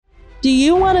Do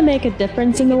you want to make a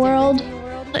difference in the world?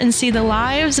 And see the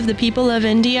lives of the people of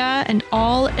India and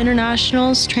all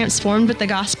internationals transformed with the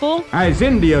gospel? As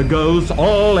India goes,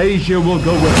 all Asia will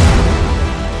go with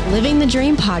it. Living the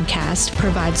Dream podcast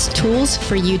provides tools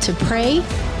for you to pray,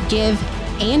 give,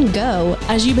 and go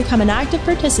as you become an active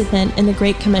participant in the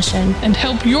Great Commission and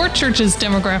help your church's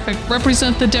demographic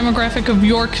represent the demographic of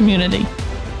your community.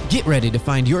 Get ready to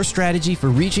find your strategy for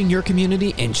reaching your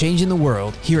community and changing the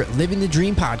world here at Living the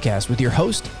Dream podcast with your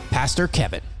host, Pastor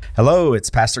Kevin. Hello, it's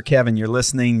Pastor Kevin. You're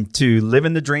listening to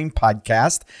Living the Dream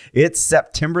podcast. It's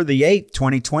September the 8th,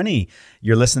 2020.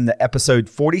 You're listening to episode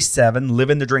 47,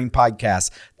 Living the Dream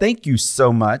podcast. Thank you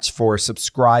so much for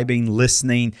subscribing,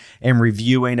 listening, and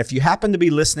reviewing. If you happen to be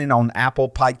listening on Apple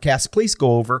Podcasts, please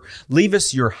go over, leave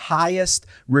us your highest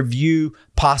review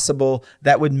possible.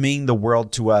 That would mean the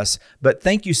world to us. But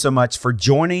thank you so much for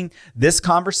joining this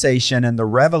conversation and the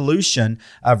revolution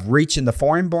of reaching the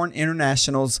foreign-born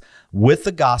internationals with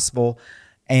the gospel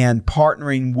and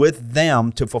partnering with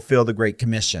them to fulfill the Great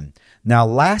Commission. Now,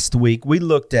 last week, we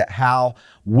looked at how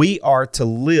we are to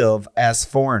live as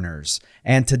foreigners.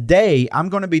 And today, I'm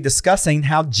going to be discussing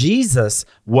how Jesus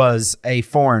was a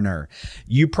foreigner.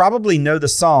 You probably know the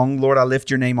song, Lord, I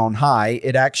Lift Your Name on High.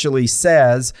 It actually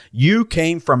says, you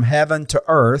came from heaven to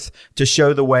earth to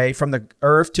show the way, from the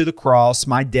earth to the cross,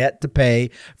 my debt to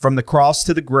pay, from the cross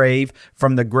to the grave,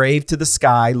 from the grave to the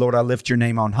sky, Lord, I lift your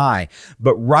name on high.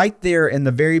 But right there in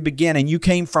the very beginning, you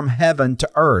came from heaven to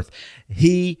earth.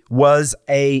 He was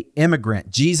an immigrant.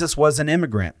 Jesus was an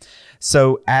immigrant.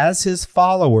 So as his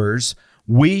followers,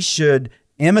 we should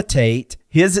imitate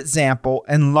his example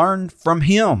and learn from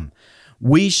him.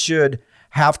 We should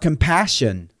have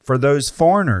compassion for those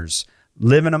foreigners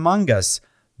living among us,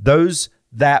 those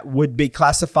that would be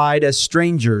classified as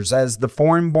strangers, as the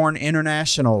foreign-born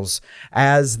internationals,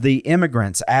 as the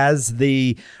immigrants, as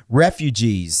the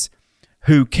refugees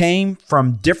who came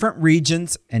from different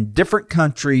regions and different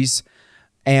countries,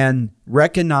 and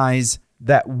recognize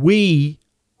that we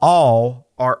all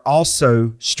are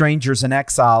also strangers and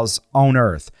exiles on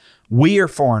earth. We are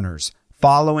foreigners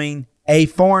following a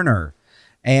foreigner.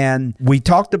 And we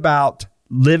talked about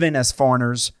living as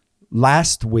foreigners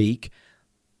last week.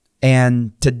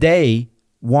 And today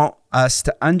want us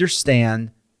to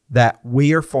understand that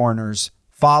we are foreigners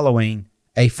following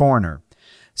a foreigner.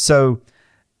 So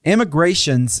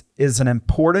immigrations is an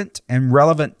important and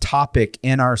relevant topic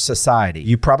in our society.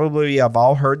 You probably have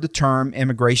all heard the term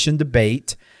immigration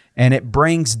debate, and it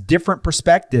brings different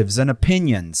perspectives and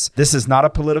opinions. This is not a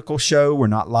political show. We're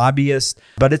not lobbyists,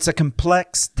 but it's a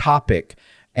complex topic.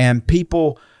 And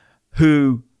people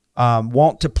who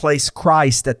want to place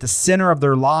Christ at the center of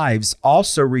their lives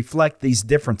also reflect these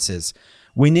differences.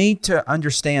 We need to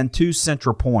understand two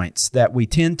central points that we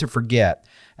tend to forget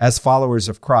as followers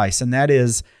of Christ, and that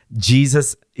is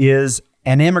Jesus is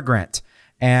an immigrant,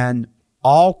 and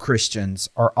all Christians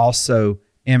are also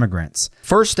immigrants.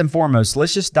 First and foremost,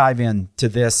 let's just dive into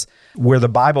this where the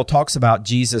Bible talks about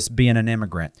Jesus being an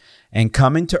immigrant and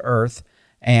coming to earth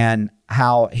and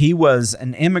how he was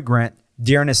an immigrant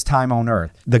during his time on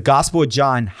earth. The Gospel of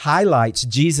John highlights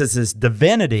Jesus'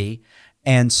 divinity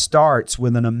and starts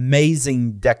with an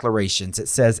amazing declaration. It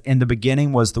says, in the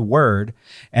beginning was the Word,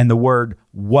 and the Word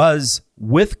was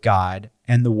with God,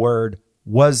 and the Word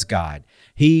was God.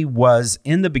 He was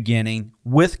in the beginning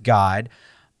with God.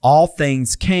 All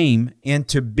things came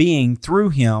into being through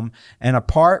him, and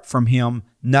apart from him,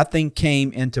 nothing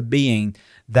came into being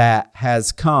that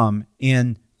has come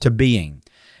into being.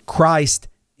 Christ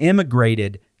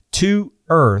immigrated to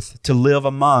earth to live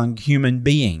among human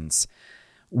beings.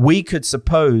 We could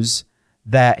suppose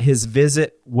that his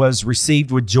visit was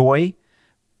received with joy,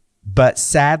 but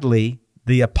sadly,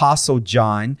 the Apostle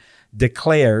John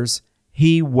declares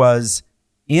he was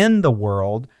in the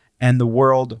world, and the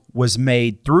world was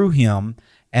made through him,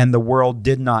 and the world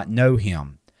did not know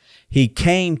him. He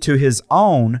came to his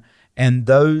own, and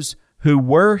those who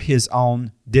were his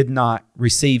own did not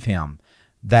receive him.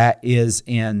 That is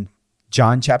in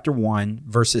John chapter 1,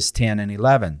 verses 10 and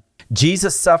 11.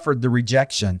 Jesus suffered the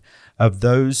rejection of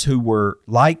those who were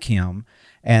like him,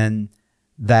 and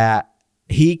that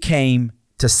he came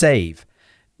to save.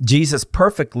 Jesus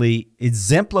perfectly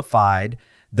exemplified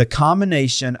the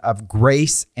combination of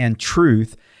grace and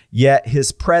truth, yet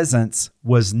his presence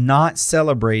was not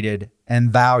celebrated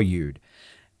and valued.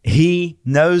 He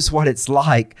knows what it's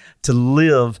like to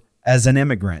live as an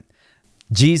immigrant.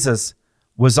 Jesus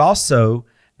was also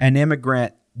an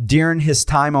immigrant during his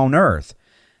time on earth.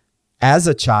 As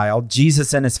a child,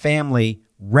 Jesus and his family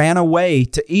ran away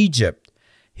to Egypt.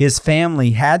 his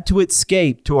family had to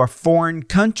escape to a foreign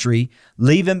country,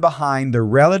 leaving behind their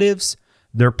relatives,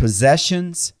 their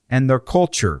possessions, and their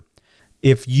culture.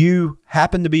 If you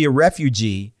happen to be a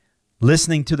refugee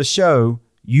listening to the show,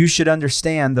 you should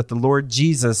understand that the Lord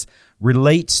Jesus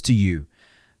relates to you.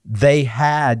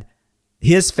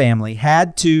 His family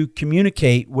had to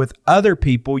communicate with other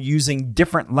people using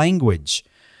different language.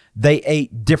 They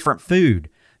ate different food.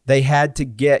 They had to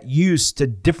get used to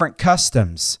different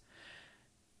customs.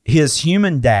 His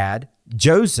human dad,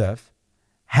 Joseph,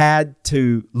 had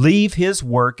to leave his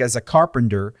work as a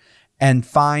carpenter and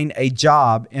find a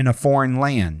job in a foreign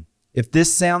land. If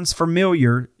this sounds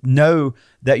familiar, know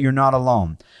that you're not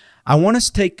alone. I want us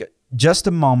to take just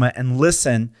a moment and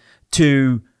listen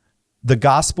to the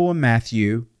Gospel of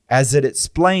Matthew as it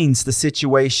explains the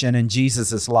situation in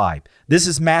Jesus' life. This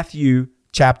is Matthew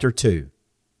chapter 2.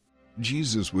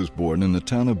 Jesus was born in the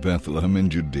town of Bethlehem in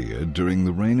Judea during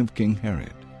the reign of King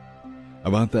Herod.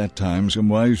 About that time, some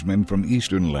wise men from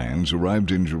eastern lands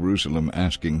arrived in Jerusalem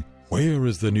asking, "Where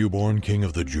is the newborn King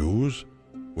of the Jews?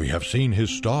 We have seen his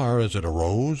star as it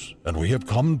arose, and we have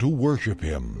come to worship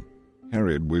him."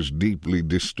 Herod was deeply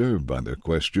disturbed by their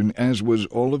question, as was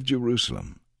all of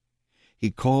Jerusalem.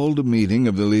 He called a meeting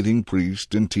of the leading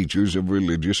priests and teachers of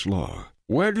religious law.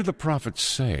 "Where do the prophets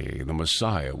say the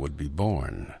Messiah would be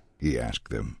born?" he asked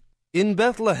them. "In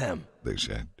Bethlehem," they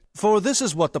said. "For this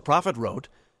is what the prophet wrote.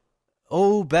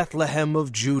 O Bethlehem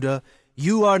of Judah,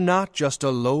 you are not just a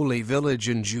lowly village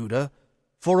in Judah,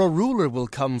 for a ruler will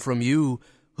come from you,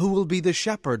 who will be the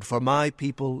shepherd for my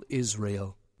people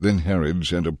Israel." Then Herod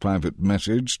sent a private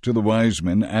message to the wise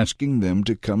men asking them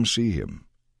to come see him.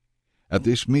 At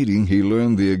this meeting he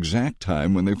learned the exact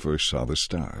time when they first saw the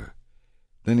star.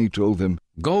 Then he told them,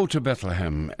 "Go to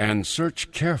Bethlehem and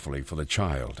search carefully for the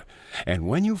child, and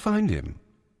when you find him,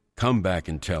 come back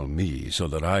and tell me so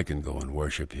that I can go and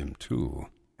worship him too."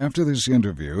 After this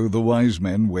interview, the wise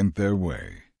men went their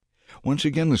way. Once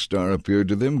again the star appeared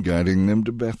to them, guiding them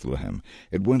to Bethlehem.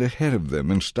 It went ahead of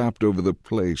them and stopped over the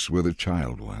place where the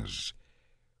child was.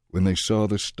 When they saw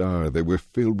the star, they were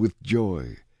filled with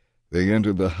joy. They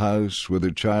entered the house where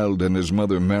the child and his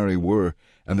mother Mary were,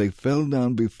 and they fell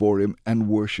down before him and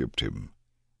worshipped him.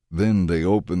 Then they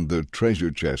opened the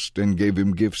treasure chest and gave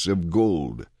him gifts of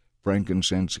gold,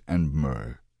 frankincense, and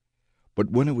myrrh.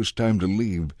 But when it was time to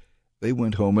leave, they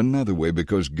went home another way,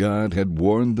 because God had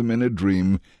warned them in a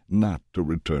dream not to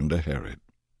return to Herod.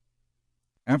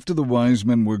 After the wise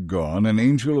men were gone, an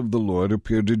angel of the Lord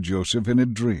appeared to Joseph in a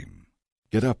dream.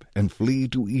 "Get up and flee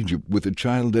to Egypt with the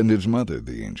child and his mother,"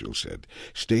 the angel said.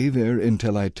 "Stay there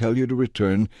until I tell you to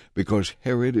return, because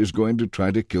Herod is going to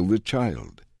try to kill the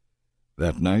child."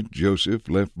 That night Joseph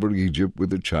left for Egypt with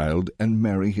the child and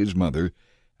Mary his mother,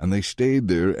 and they stayed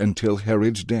there until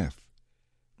Herod's death.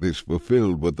 This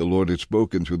fulfilled what the Lord had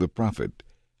spoken through the prophet,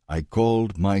 "I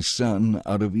called my son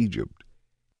out of Egypt."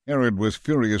 Herod was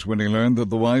furious when he learned that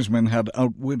the wise men had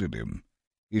outwitted him.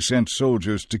 He sent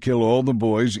soldiers to kill all the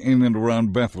boys in and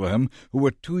around Bethlehem who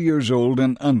were 2 years old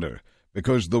and under,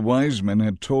 because the wise men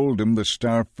had told him the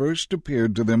star first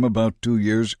appeared to them about 2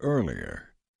 years earlier.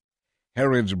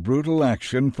 Herod's brutal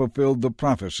action fulfilled the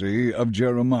prophecy of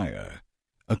Jeremiah.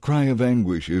 "A cry of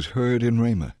anguish is heard in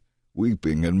Ramah,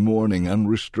 weeping and mourning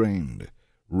unrestrained.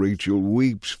 Rachel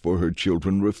weeps for her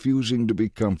children, refusing to be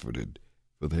comforted,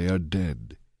 for they are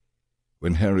dead."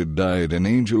 When Herod died, an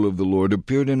angel of the Lord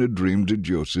appeared in a dream to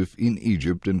Joseph in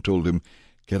Egypt and told him,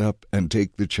 "Get up and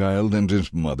take the child and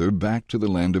his mother back to the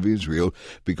land of Israel,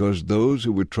 because those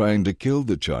who were trying to kill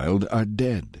the child are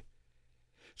dead."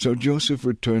 So Joseph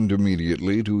returned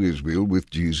immediately to Israel with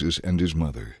Jesus and his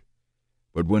mother.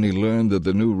 But when he learned that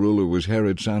the new ruler was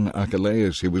Herod's son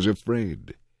Archelaus, he was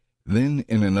afraid. Then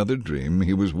in another dream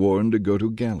he was warned to go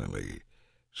to Galilee.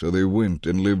 So they went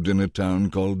and lived in a town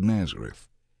called Nazareth.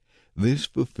 This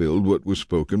fulfilled what was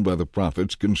spoken by the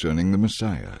prophets concerning the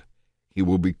Messiah. He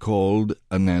will be called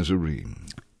a Nazarene.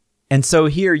 And so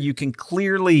here you can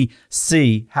clearly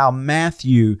see how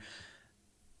Matthew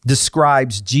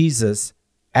describes Jesus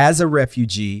as a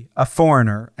refugee, a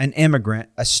foreigner, an immigrant,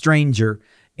 a stranger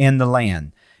in the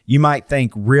land. You might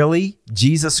think, really?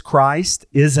 Jesus Christ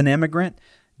is an immigrant?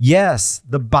 Yes,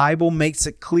 the Bible makes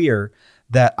it clear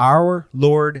that our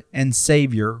Lord and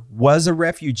Savior was a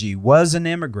refugee, was an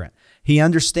immigrant. He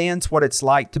understands what it's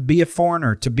like to be a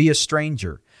foreigner, to be a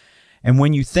stranger. And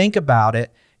when you think about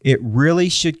it, it really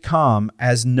should come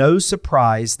as no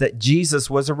surprise that Jesus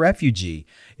was a refugee.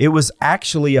 It was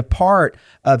actually a part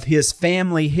of his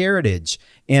family heritage.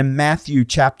 In Matthew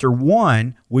chapter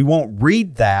 1, we won't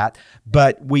read that,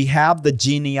 but we have the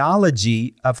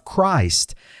genealogy of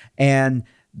Christ. And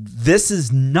This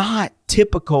is not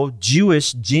typical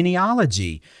Jewish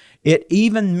genealogy. It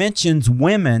even mentions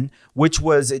women, which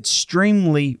was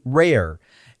extremely rare.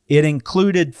 It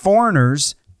included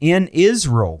foreigners in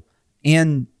Israel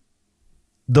in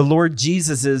the Lord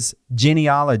Jesus's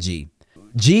genealogy.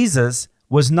 Jesus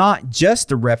was not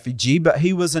just a refugee, but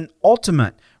he was an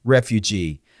ultimate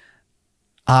refugee.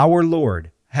 Our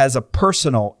Lord has a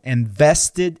personal and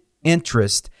vested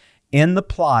interest in the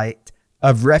plight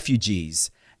of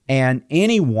refugees and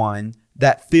anyone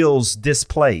that feels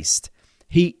displaced.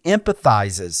 He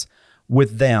empathizes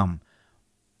with them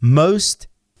most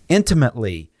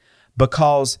intimately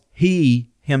because he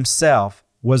himself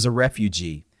was a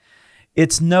refugee.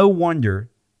 It's no wonder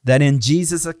that in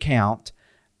Jesus' account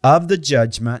of the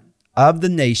judgment of the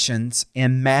nations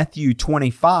in Matthew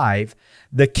 25,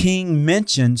 the king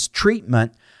mentions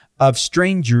treatment of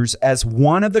strangers as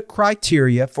one of the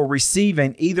criteria for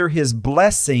receiving either his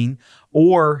blessing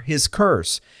or his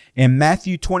curse. In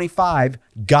Matthew 25,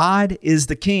 God is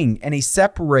the king, and he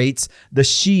separates the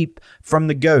sheep from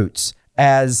the goats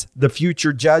as the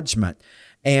future judgment.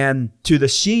 And to the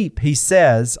sheep, he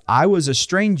says, I was a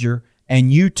stranger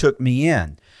and you took me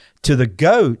in. To the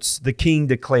goats, the king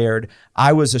declared,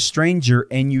 I was a stranger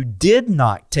and you did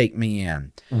not take me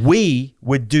in. We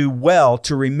would do well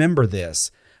to remember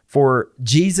this, for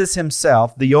Jesus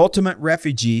himself, the ultimate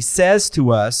refugee, says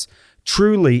to us,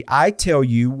 truly, I tell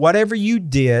you, whatever you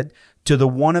did to the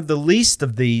one of the least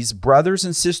of these brothers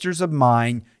and sisters of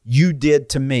mine, you did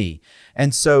to me.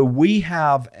 And so we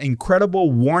have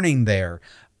incredible warning there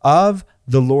of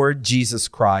the Lord Jesus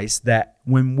Christ that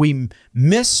when we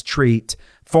mistreat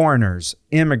foreigners,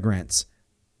 immigrants,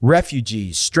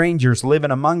 refugees, strangers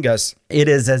living among us, it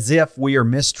is as if we are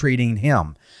mistreating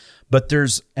him. But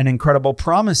there's an incredible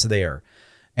promise there.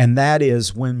 And that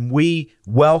is when we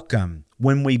welcome,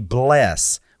 when we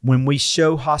bless, when we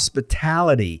show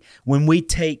hospitality, when we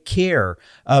take care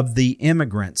of the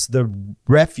immigrants, the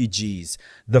refugees,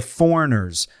 the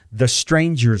foreigners, the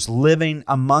strangers living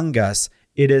among us,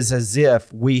 it is as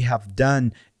if we have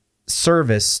done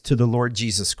service to the Lord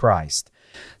Jesus Christ.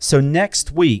 So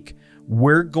next week,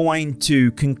 we're going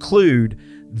to conclude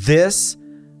this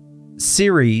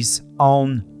series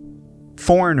on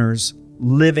foreigners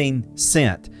living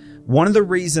sent. One of the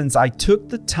reasons I took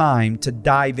the time to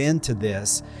dive into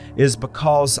this is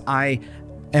because I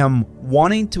am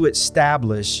wanting to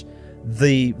establish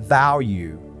the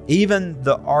value, even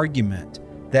the argument,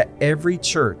 that every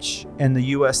church in the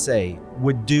USA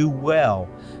would do well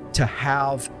to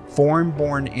have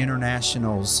foreign-born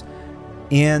internationals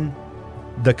in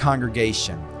the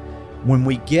congregation. When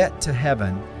we get to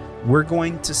heaven, we're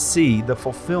going to see the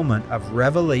fulfillment of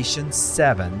Revelation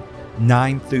 7,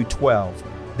 9 through 12,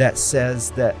 that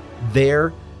says that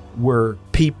there were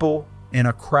people in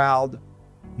a crowd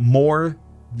more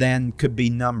than could be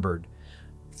numbered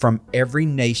from every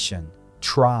nation,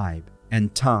 tribe,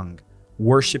 and tongue,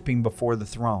 worshiping before the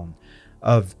throne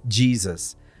of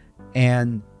Jesus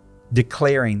and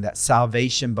declaring that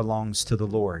salvation belongs to the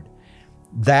Lord.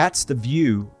 That's the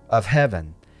view of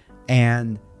heaven.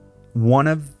 And one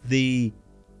of the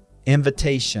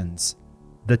invitations,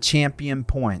 the champion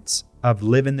points of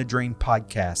Living the Dream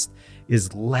podcast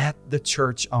is let the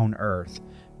church on earth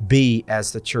be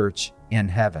as the church in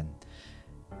heaven.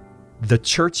 The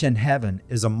church in heaven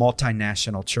is a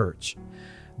multinational church.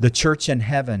 The church in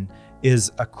heaven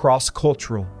is a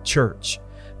cross-cultural church.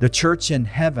 The church in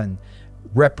heaven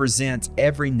represents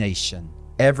every nation,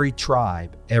 every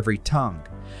tribe, every tongue.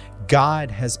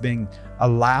 God has been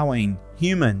allowing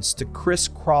humans to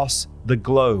crisscross the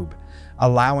globe,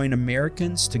 allowing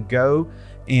Americans to go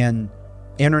in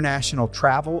international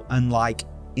travel unlike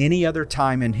any other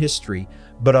time in history,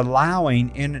 but allowing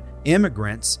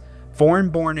immigrants,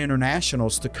 foreign-born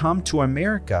internationals, to come to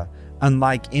America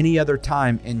unlike any other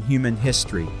time in human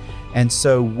history. And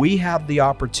so we have the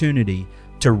opportunity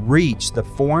to reach the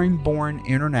foreign-born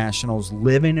internationals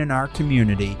living in our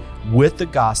community with the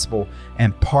gospel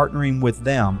and partnering with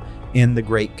them in the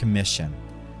Great Commission.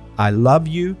 I love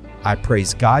you. I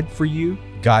praise God for you.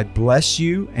 God bless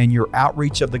you and your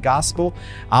outreach of the gospel.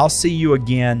 I'll see you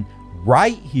again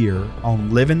right here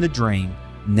on Living the Dream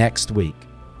next week.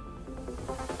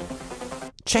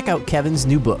 Check out Kevin's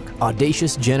new book,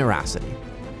 Audacious Generosity.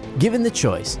 Given the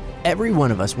choice, every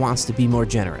one of us wants to be more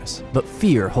generous, but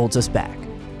fear holds us back.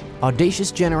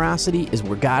 Audacious generosity is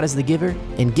where God is the giver,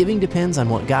 and giving depends on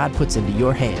what God puts into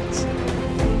your hands.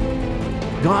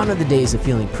 Gone are the days of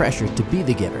feeling pressured to be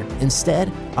the giver.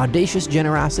 Instead, audacious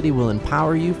generosity will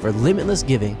empower you for limitless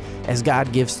giving as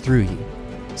God gives through you.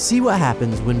 See what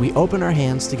happens when we open our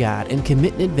hands to God and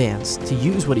commit in advance to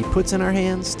use what He puts in our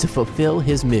hands to fulfill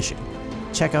His mission.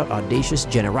 Check out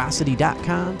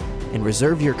audaciousgenerosity.com and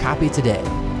reserve your copy today.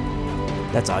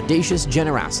 That's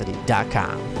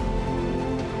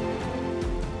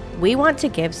audaciousgenerosity.com. We want to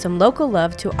give some local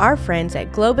love to our friends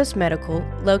at Globus Medical,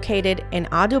 located in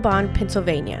Audubon,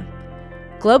 Pennsylvania.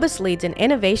 Globus leads in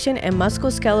innovation and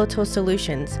musculoskeletal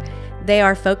solutions. They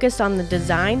are focused on the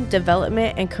design,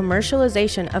 development, and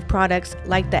commercialization of products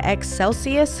like the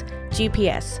Excelsius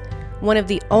GPS, one of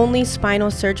the only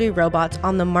spinal surgery robots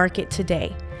on the market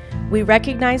today. We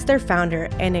recognize their founder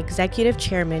and executive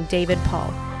chairman, David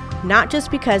Paul, not just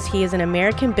because he is an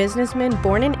American businessman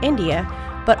born in India,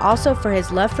 but also for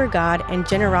his love for God and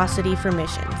generosity for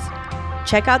missions.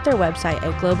 Check out their website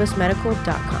at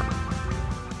globusmedical.com.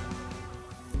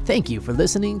 Thank you for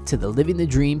listening to the Living the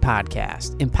Dream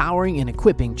podcast, empowering and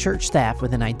equipping church staff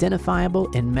with an identifiable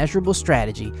and measurable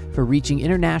strategy for reaching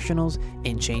internationals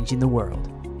and changing the world.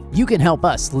 You can help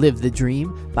us live the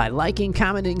dream by liking,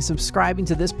 commenting, subscribing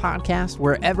to this podcast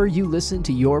wherever you listen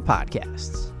to your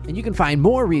podcasts. And you can find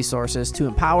more resources to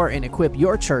empower and equip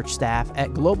your church staff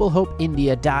at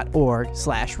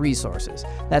globalhopeindia.org/resources.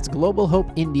 That's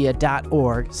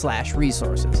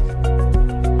globalhopeindia.org/resources.